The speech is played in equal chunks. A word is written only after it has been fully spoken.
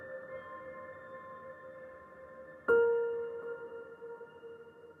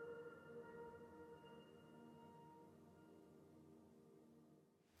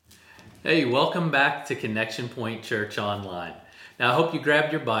Hey, welcome back to Connection Point Church Online. Now, I hope you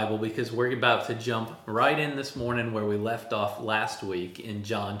grabbed your Bible because we're about to jump right in this morning where we left off last week in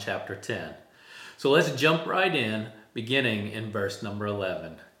John chapter 10. So let's jump right in, beginning in verse number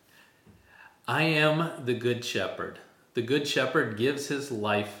 11. I am the good shepherd. The good shepherd gives his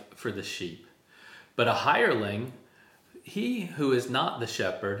life for the sheep. But a hireling, he who is not the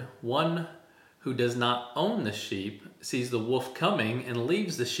shepherd, one who does not own the sheep, sees the wolf coming and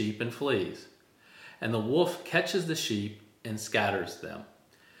leaves the sheep and flees. And the wolf catches the sheep and scatters them.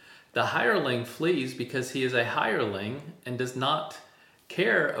 The hireling flees because he is a hireling and does not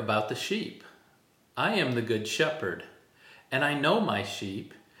care about the sheep. I am the good shepherd, and I know my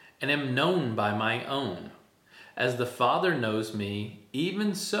sheep, and am known by my own. As the Father knows me,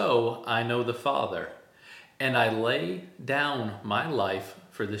 even so I know the Father, and I lay down my life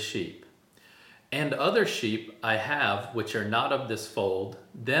for the sheep. And other sheep I have which are not of this fold,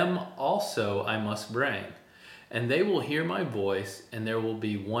 them also I must bring. And they will hear my voice, and there will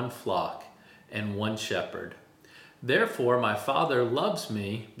be one flock and one shepherd. Therefore my Father loves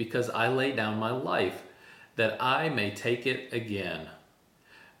me, because I lay down my life, that I may take it again.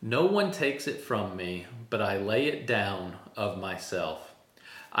 No one takes it from me, but I lay it down of myself.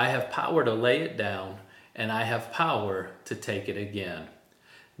 I have power to lay it down, and I have power to take it again.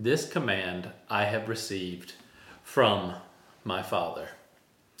 This command I have received from my Father.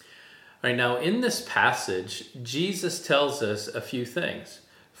 All right, now in this passage, Jesus tells us a few things.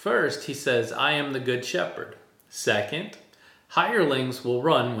 First, he says, I am the good shepherd. Second, hirelings will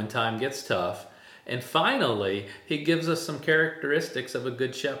run when time gets tough. And finally, he gives us some characteristics of a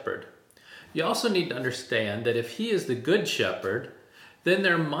good shepherd. You also need to understand that if he is the good shepherd, then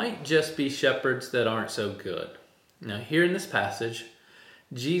there might just be shepherds that aren't so good. Now, here in this passage,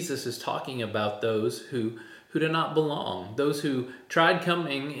 Jesus is talking about those who do not belong, those who tried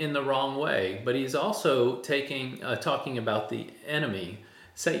coming in the wrong way, but he's also talking about the enemy,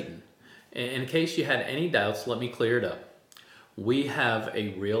 Satan. In case you had any doubts, let me clear it up. We have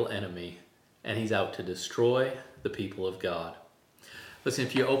a real enemy, and he's out to destroy the people of God. Listen,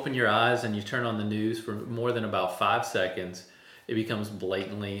 if you open your eyes and you turn on the news for more than about 5 seconds, it becomes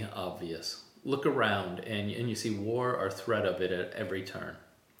blatantly obvious. Look around and you see war or threat of it at every turn.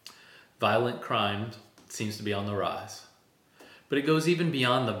 Violent crime seems to be on the rise. But it goes even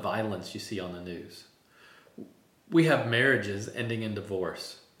beyond the violence you see on the news. We have marriages ending in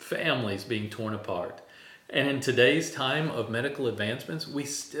divorce, families being torn apart. And in today's time of medical advancements, we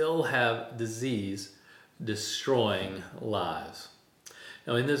still have disease destroying lives.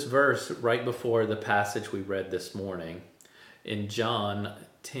 Now in this verse, right before the passage we read this morning, in John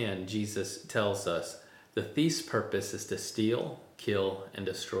 10, Jesus tells us, the thief's purpose is to steal, kill, and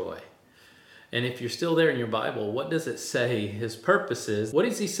destroy. And if you're still there in your Bible, what does it say his purpose is? What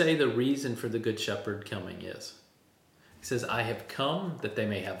does he say the reason for the good shepherd coming is? He says, I have come that they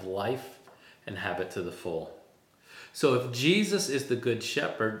may have life and have it to the full. So if Jesus is the good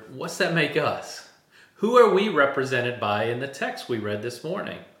shepherd, what's that make us? Who are we represented by in the text we read this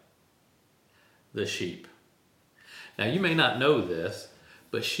morning? The sheep. Now you may not know this,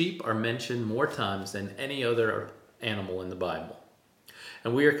 but sheep are mentioned more times than any other animal in the Bible.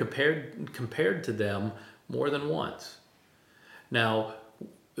 And we are compared to them more than once. Now,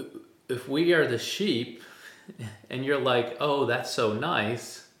 if we are the sheep, and you're like, oh, that's so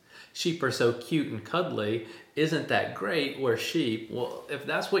nice, sheep are so cute and cuddly, isn't that great, we're sheep? Well, if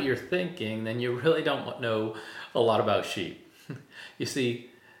that's what you're thinking, then you really don't know a lot about sheep. You see,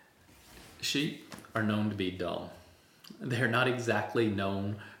 sheep are known to be dumb. They're not exactly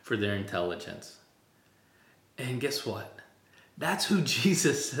known for their intelligence. And guess what? That's who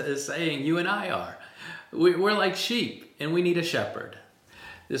Jesus is saying you and I are. We're like sheep, and we need a shepherd.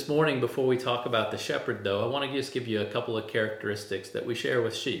 This morning, before we talk about the shepherd, though, I want to just give you a couple of characteristics that we share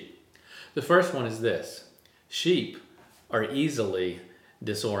with sheep. The first one is this. Sheep are easily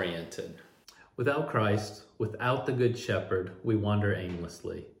disoriented. Without Christ, without the good shepherd, we wander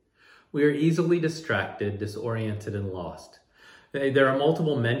aimlessly. We are easily distracted, disoriented, and lost. There are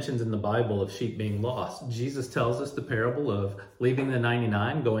multiple mentions in the Bible of sheep being lost. Jesus tells us the parable of leaving the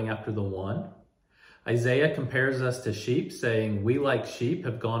 99, going after the one. Isaiah compares us to sheep, saying, we like sheep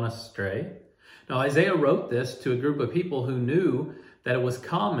have gone astray. Now, Isaiah wrote this to a group of people who knew that it was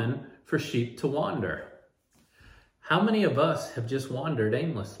common for sheep to wander. How many of us have just wandered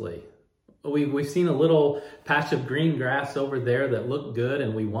aimlessly? We've seen a little patch of green grass over there that looked good,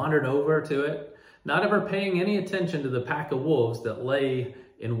 and we wandered over to it, not ever paying any attention to the pack of wolves that lay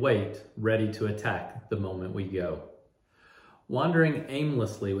in wait, ready to attack the moment we go. Wandering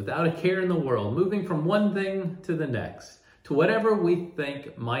aimlessly, without a care in the world, moving from one thing to the next, to whatever we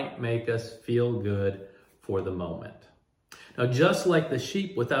think might make us feel good for the moment. Now, just like the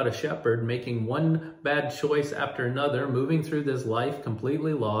sheep without a shepherd, making one bad choice after another, moving through this life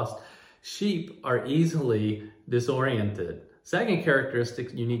completely lost, sheep are easily disoriented. Second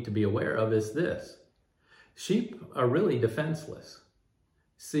characteristic you need to be aware of is this. Sheep are really defenseless.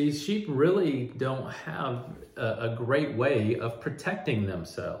 See, sheep really don't have a great way of protecting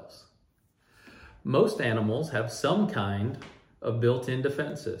themselves. Most animals have some kind of built-in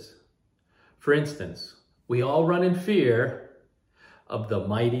defenses. For instance, we all run in fear of the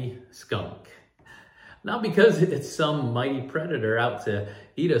mighty skunk. Not because it's some mighty predator out to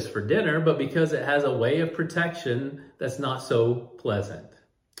eat us for dinner, but because it has a way of protection that's not so pleasant.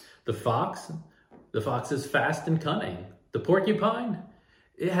 The fox is fast and cunning. The porcupine,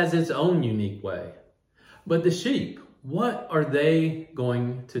 it has its own unique way. But the sheep, what are they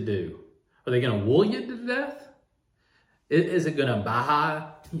going to do? Are they going to wool you to death? Is it going to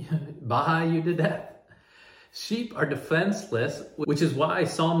baha you to death? Sheep are defenseless, which is why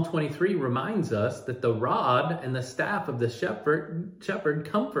Psalm 23 reminds us that the rod and the staff of the shepherd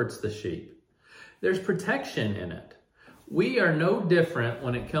comforts the sheep. There's protection in it. We are no different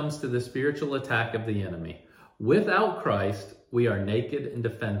when it comes to the spiritual attack of the enemy. Without Christ, we are naked and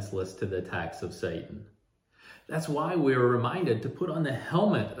defenseless to the attacks of Satan. That's why we are reminded to put on the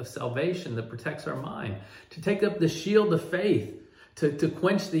helmet of salvation that protects our mind, to take up the shield of faith, to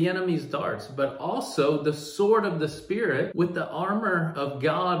quench the enemy's darts, but also the sword of the Spirit. With the armor of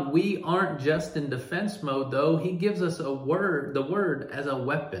God, we aren't just in defense mode, though. He gives us the word as a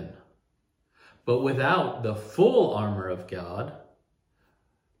weapon. But without the full armor of God,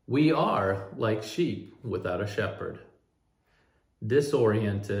 we are like sheep without a shepherd,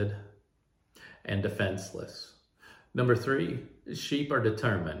 disoriented and defenseless. Number 3, sheep are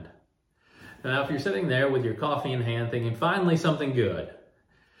determined. Now, if you're sitting there with your coffee in hand thinking, finally something good.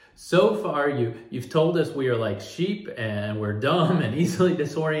 So far, you've told us we are like sheep and we're dumb and easily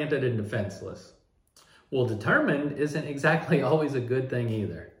disoriented and defenseless. Well, determined isn't exactly always a good thing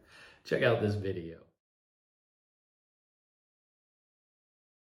either. Check out this video.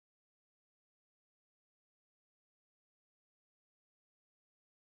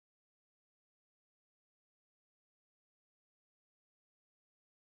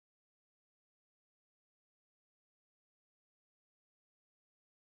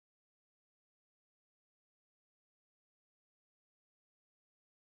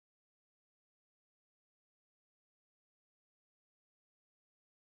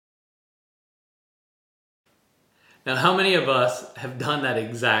 Now, how many of us have done that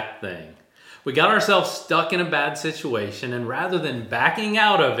exact thing? We got ourselves stuck in a bad situation, and rather than backing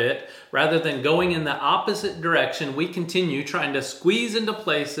out of it, rather than going in the opposite direction, we continue trying to squeeze into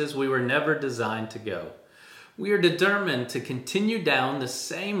places we were never designed to go. We are determined to continue down the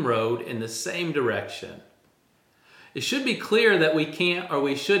same road in the same direction. It should be clear that we can't or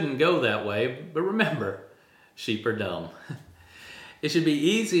we shouldn't go that way, but remember, sheep are dumb. It should be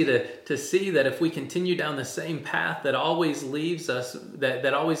easy to see that if we continue down the same path that always leaves us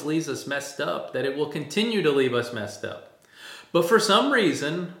messed up, that it will continue to leave us messed up. But for some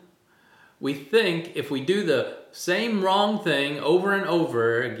reason, we think if we do the same wrong thing over and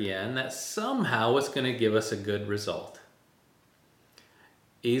over again, that somehow it's going to give us a good result.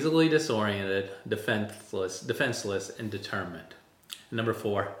 Easily disoriented, defenseless, and determined. Number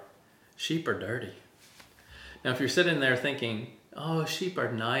 4, sheep are dirty. Now, if you're sitting there thinking, oh, sheep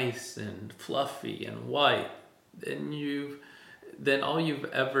are nice and fluffy and white, then all you've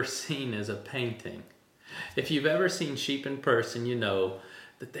ever seen is a painting. If you've ever seen sheep in person, you know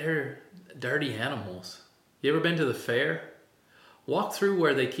that they're dirty animals. You ever been to the fair? Walk through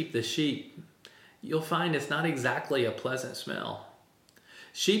where they keep the sheep. You'll find it's not exactly a pleasant smell.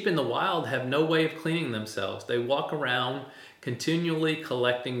 Sheep in the wild have no way of cleaning themselves. They walk around continually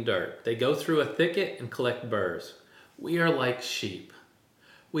collecting dirt. They go through a thicket and collect burrs. We are like sheep.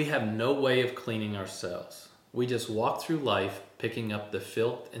 We have no way of cleaning ourselves. We just walk through life picking up the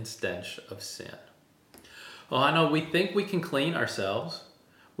filth and stench of sin. Oh, I know we think we can clean ourselves.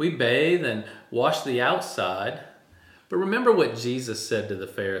 We bathe and wash the outside. But remember what Jesus said to the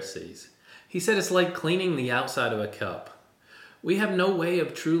Pharisees. He said it's like cleaning the outside of a cup. We have no way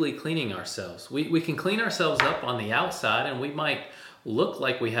of truly cleaning ourselves. We can clean ourselves up on the outside and we might look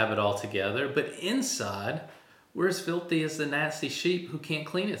like we have it all together, but inside, we're as filthy as the nasty sheep who can't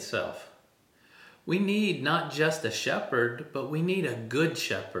clean itself. We need not just a shepherd, but we need a good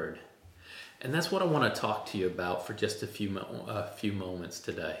shepherd. And that's what I want to talk to you about for just a few moments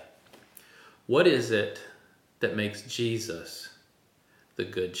today. What is it that makes Jesus the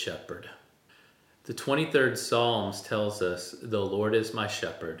good shepherd? The 23rd Psalms tells us, "The Lord is my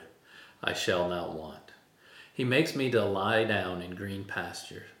shepherd, I shall not want. He makes me to lie down in green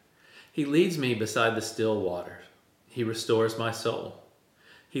pastures. He leads me beside the still waters. He restores my soul.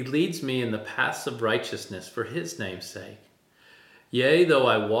 He leads me in the paths of righteousness for his name's sake. Yea, though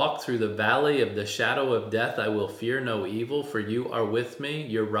I walk through the valley of the shadow of death, I will fear no evil, for you are with me.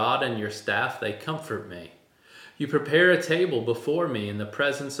 Your rod and your staff, they comfort me. You prepare a table before me in the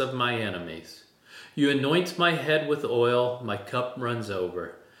presence of my enemies. You anoint my head with oil, my cup runs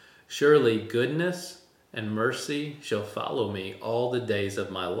over. Surely goodness and mercy shall follow me all the days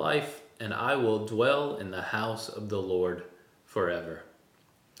of my life, and I will dwell in the house of the Lord forever."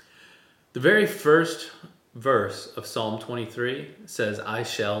 The very first verse of Psalm 23 says, "I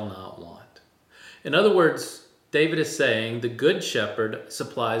shall not want." In other words, David is saying the good shepherd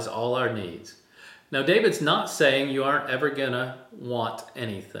supplies all our needs. Now, David's not saying you aren't ever going to want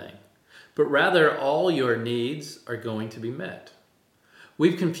anything, but rather all your needs are going to be met.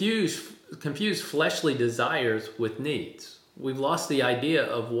 We've confused fleshly desires with needs. We've lost the idea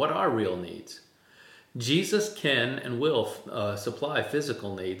of what are real needs. Jesus can and will supply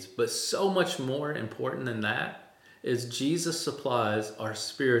physical needs, but so much more important than that is Jesus supplies our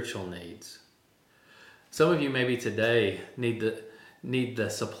spiritual needs. Some of you maybe today need the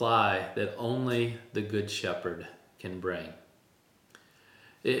supply that only the Good Shepherd can bring.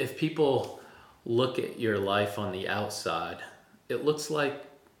 If people look at your life on the outside, it looks like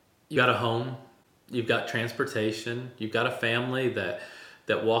you got a home, you've got transportation, you've got a family that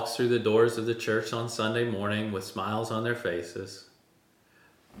walks through the doors of the church on Sunday morning with smiles on their faces.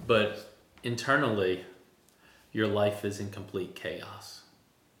 But internally, your life is in complete chaos.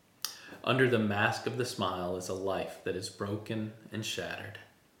 Under the mask of the smile is a life that is broken and shattered.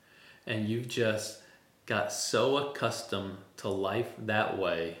 And you've just got so accustomed to life that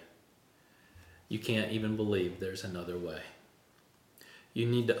way, you can't even believe there's another way. You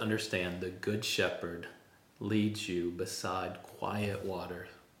need to understand the Good Shepherd leads you beside quiet water,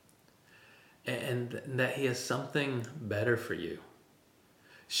 and that he has something better for you.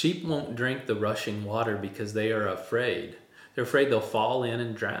 Sheep won't drink the rushing water because they are afraid. They're afraid they'll fall in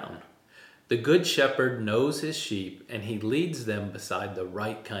and drown. The Good Shepherd knows his sheep, and he leads them beside the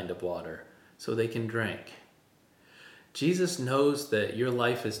right kind of water so they can drink. Jesus knows that your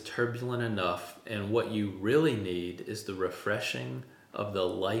life is turbulent enough, and what you really need is the refreshing of the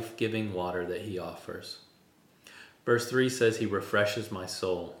life-giving water that he offers. Verse 3 says, "He refreshes my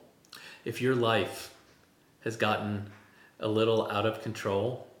soul." If your life has gotten a little out of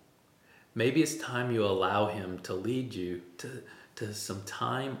control, maybe it's time you allow him to lead you to some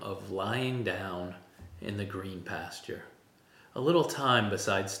time of lying down in the green pasture. A little time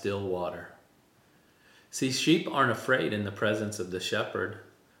beside still water. See, sheep aren't afraid in the presence of the shepherd.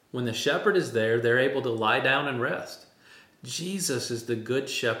 When the shepherd is there, they're able to lie down and rest. Jesus is the Good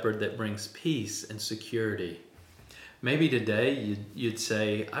Shepherd that brings peace and security. Maybe today you'd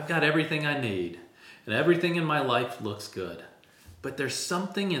say, "I've got everything I need, and everything in my life looks good. But there's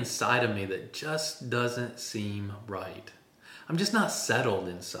something inside of me that just doesn't seem right. I'm just not settled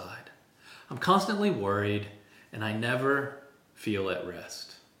inside. I'm constantly worried, and I never feel at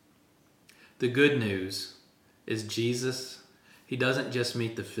rest." The good news is Jesus, he doesn't just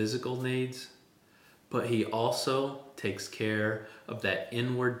meet the physical needs, but he also takes care of that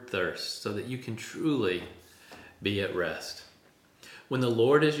inward thirst so that you can truly be at rest. When the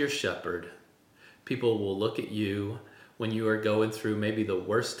Lord is your shepherd, people will look at you when you are going through maybe the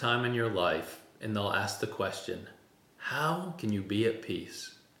worst time in your life, and they'll ask the question, "How can you be at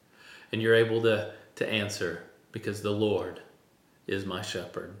peace?" And you're able to answer, "Because the Lord is my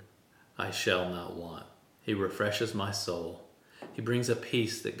shepherd. I shall not want. He refreshes my soul. He brings a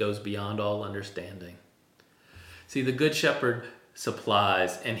peace that goes beyond all understanding." See, the Good Shepherd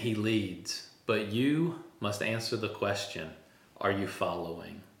supplies and he leads, but you must answer the question, are you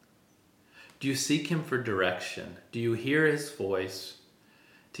following? Do you seek him for direction? Do you hear his voice?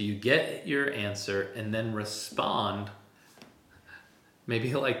 Do you get your answer and then respond?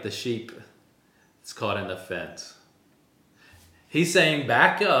 Maybe like the sheep that's caught in the fence. He's saying,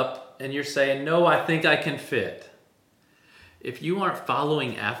 "Back up," and you're saying, "No, I think I can fit." If you aren't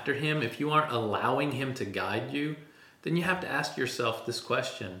following after him, if you aren't allowing him to guide you, then you have to ask yourself this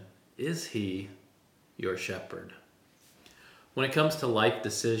question, is he your shepherd? When it comes to life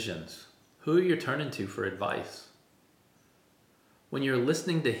decisions, who are you turning to for advice? When you're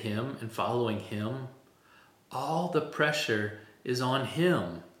listening to him and following him, all the pressure is on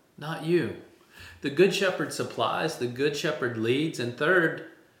him, not you. The Good Shepherd supplies, the Good Shepherd leads, and third,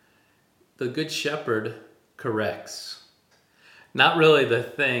 the Good Shepherd corrects. Not really the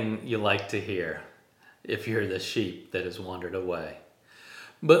thing you like to hear. if you're the sheep that has wandered away.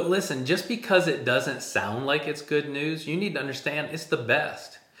 But listen, just because it doesn't sound like it's good news, you need to understand it's the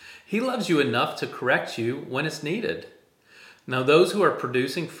best. He loves you enough to correct you when it's needed. Now, those who are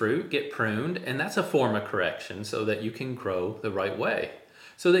producing fruit get pruned, and that's a form of correction so that you can grow the right way,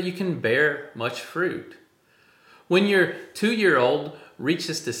 so that you can bear much fruit. When your 2-year-old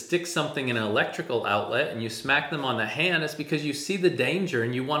reaches to stick something in an electrical outlet and you smack them on the hand, it's because you see the danger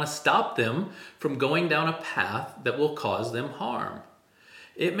and you want to stop them from going down a path that will cause them harm.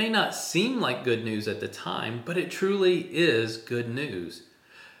 It may not seem like good news at the time, but it truly is good news.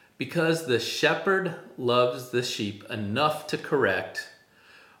 Because the shepherd loves the sheep enough to correct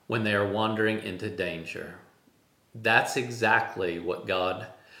when they are wandering into danger. That's exactly what God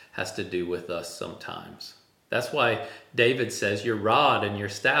has to do with us sometimes. That's why David says, your rod and your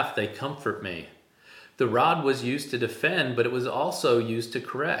staff, they comfort me. The rod was used to defend, but it was also used to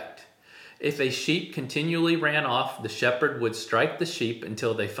correct. If a sheep continually ran off, the shepherd would strike the sheep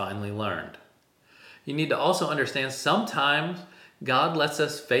until they finally learned. You need to also understand sometimes God lets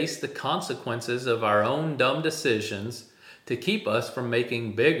us face the consequences of our own dumb decisions to keep us from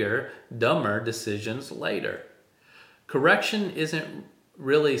making bigger, dumber decisions later. Correction isn't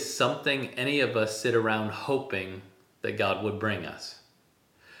really something any of us sit around hoping that God would bring us.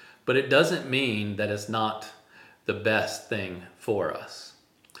 But it doesn't mean that it's not the best thing for us.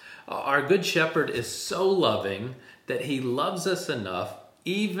 Our Good Shepherd is so loving that he loves us enough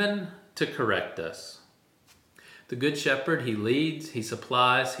even to correct us. The Good Shepherd, he leads, he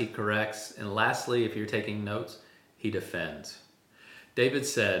supplies, he corrects, and lastly, if you're taking notes, he defends. David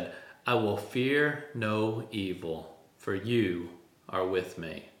said, I will fear no evil, for you are with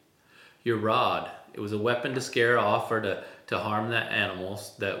me. Your rod, it was a weapon to scare off or to harm the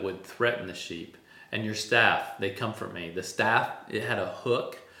animals that would threaten the sheep. And your staff, they comfort me. The staff, it had a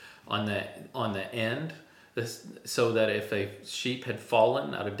hook on the end so that if a sheep had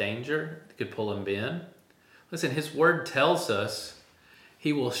fallen out of danger, it could pull him in. Listen, his word tells us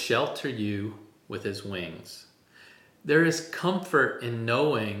he will shelter you with his wings. There is comfort in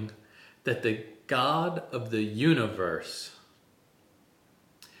knowing that the God of the universe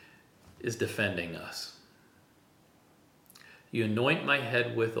is defending us. You anoint my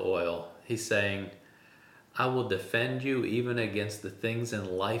head with oil. He's saying, I will defend you even against the things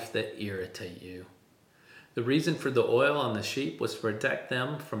in life that irritate you. The reason for the oil on the sheep was to protect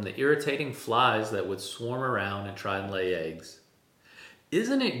them from the irritating flies that would swarm around and try and lay eggs.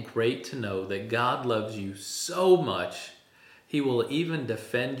 Isn't it great to know that God loves you so much, he will even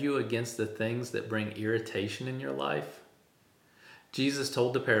defend you against the things that bring irritation in your life? Jesus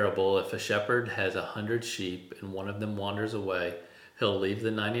told the parable, if a shepherd has 100 sheep and one of them wanders away, he'll leave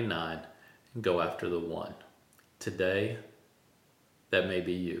the 99 and go after the one. Today, that may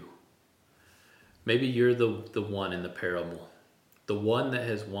be you. Maybe you're the one in the parable, the one that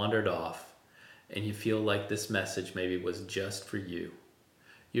has wandered off, and you feel like this message maybe was just for you.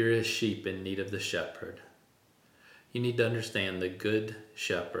 You're a sheep in need of the shepherd. You need to understand the Good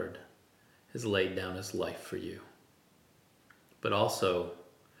Shepherd has laid down his life for you. But also,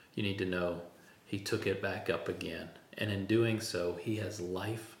 you need to know he took it back up again, and in doing so, he has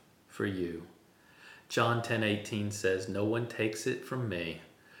life for you. John 10:18 says, no one takes it from me,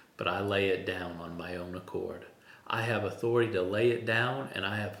 but I lay it down on my own accord. I have authority to lay it down, and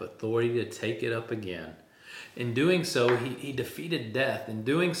I have authority to take it up again. In doing so, he defeated death. In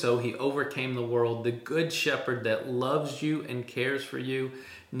doing so, he overcame the world. The Good Shepherd that loves you and cares for you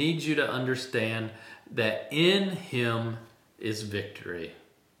needs you to understand that in him is victory.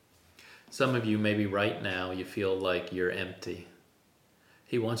 Some of you, maybe right now, you feel like you're empty.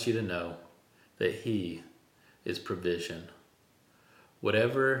 He wants you to know that he is provision.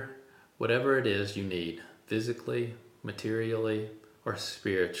 Whatever it is you need, physically, materially, or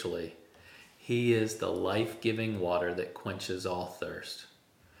spiritually, he is the life-giving water that quenches all thirst.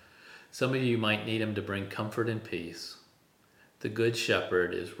 Some of you might need him to bring comfort and peace. The Good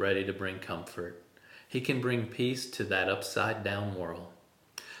Shepherd is ready to bring comfort. He can bring peace to that upside-down world.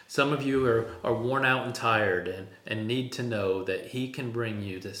 Some of you are worn out and tired and need to know that he can bring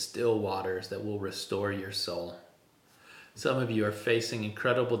you the still waters that will restore your soul. Some of you are facing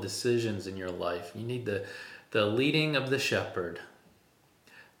incredible decisions in your life. You need the leading of the shepherd.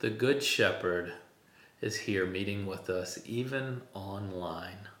 The Good Shepherd is here meeting with us, even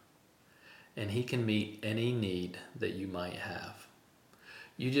online. And he can meet any need that you might have.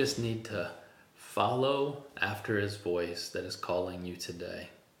 You just need to follow after his voice that is calling you today.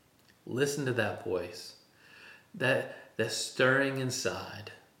 Listen to that voice. That stirring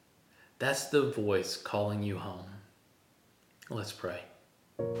inside. That's the voice calling you home. Let's pray.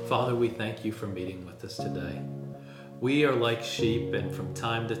 Father, we thank you for meeting with us today. We are like sheep and from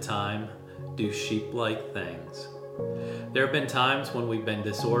time to time do sheep-like things. There have been times when we've been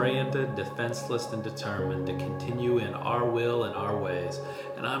disoriented, defenseless, and determined to continue in our will and our ways.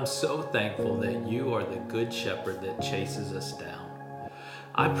 And I'm so thankful that you are the good shepherd that chases us down.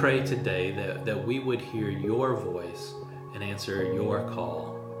 I pray today that we would hear your voice and answer your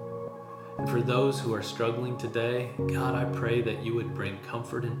call. And for those who are struggling today, God, I pray that you would bring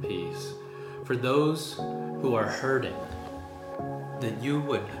comfort and peace. For those who are hurting, that you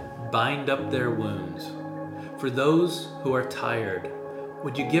would bind up their wounds. For those who are tired,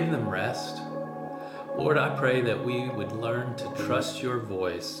 would you give them rest? Lord, I pray that we would learn to trust your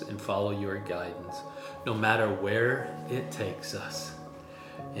voice and follow your guidance, no matter where it takes us.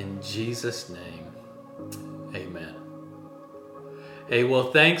 In Jesus' name, amen. Hey,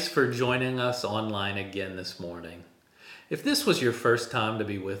 well, thanks for joining us online again this morning. If this was your first time to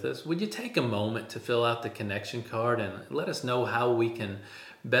be with us, would you take a moment to fill out the connection card and let us know how we can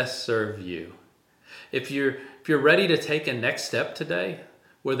best serve you? If you're ready to take a next step today,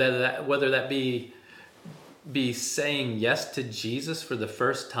 whether that be saying yes to Jesus for the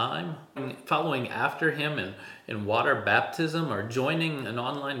first time, following after him in water baptism, or joining an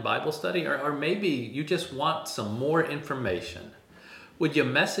online Bible study, or maybe you just want some more information, would you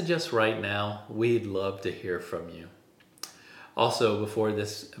message us right now? We'd love to hear from you. Also, before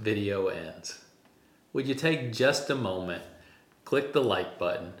this video ends, would you take just a moment, click the like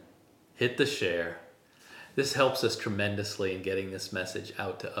button, hit the share. This helps us tremendously in getting this message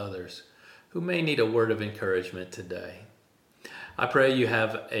out to others who may need a word of encouragement today. I pray you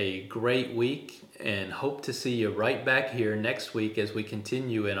have a great week and hope to see you right back here next week as we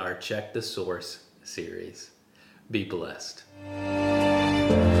continue in our Check the Source series. Be blessed.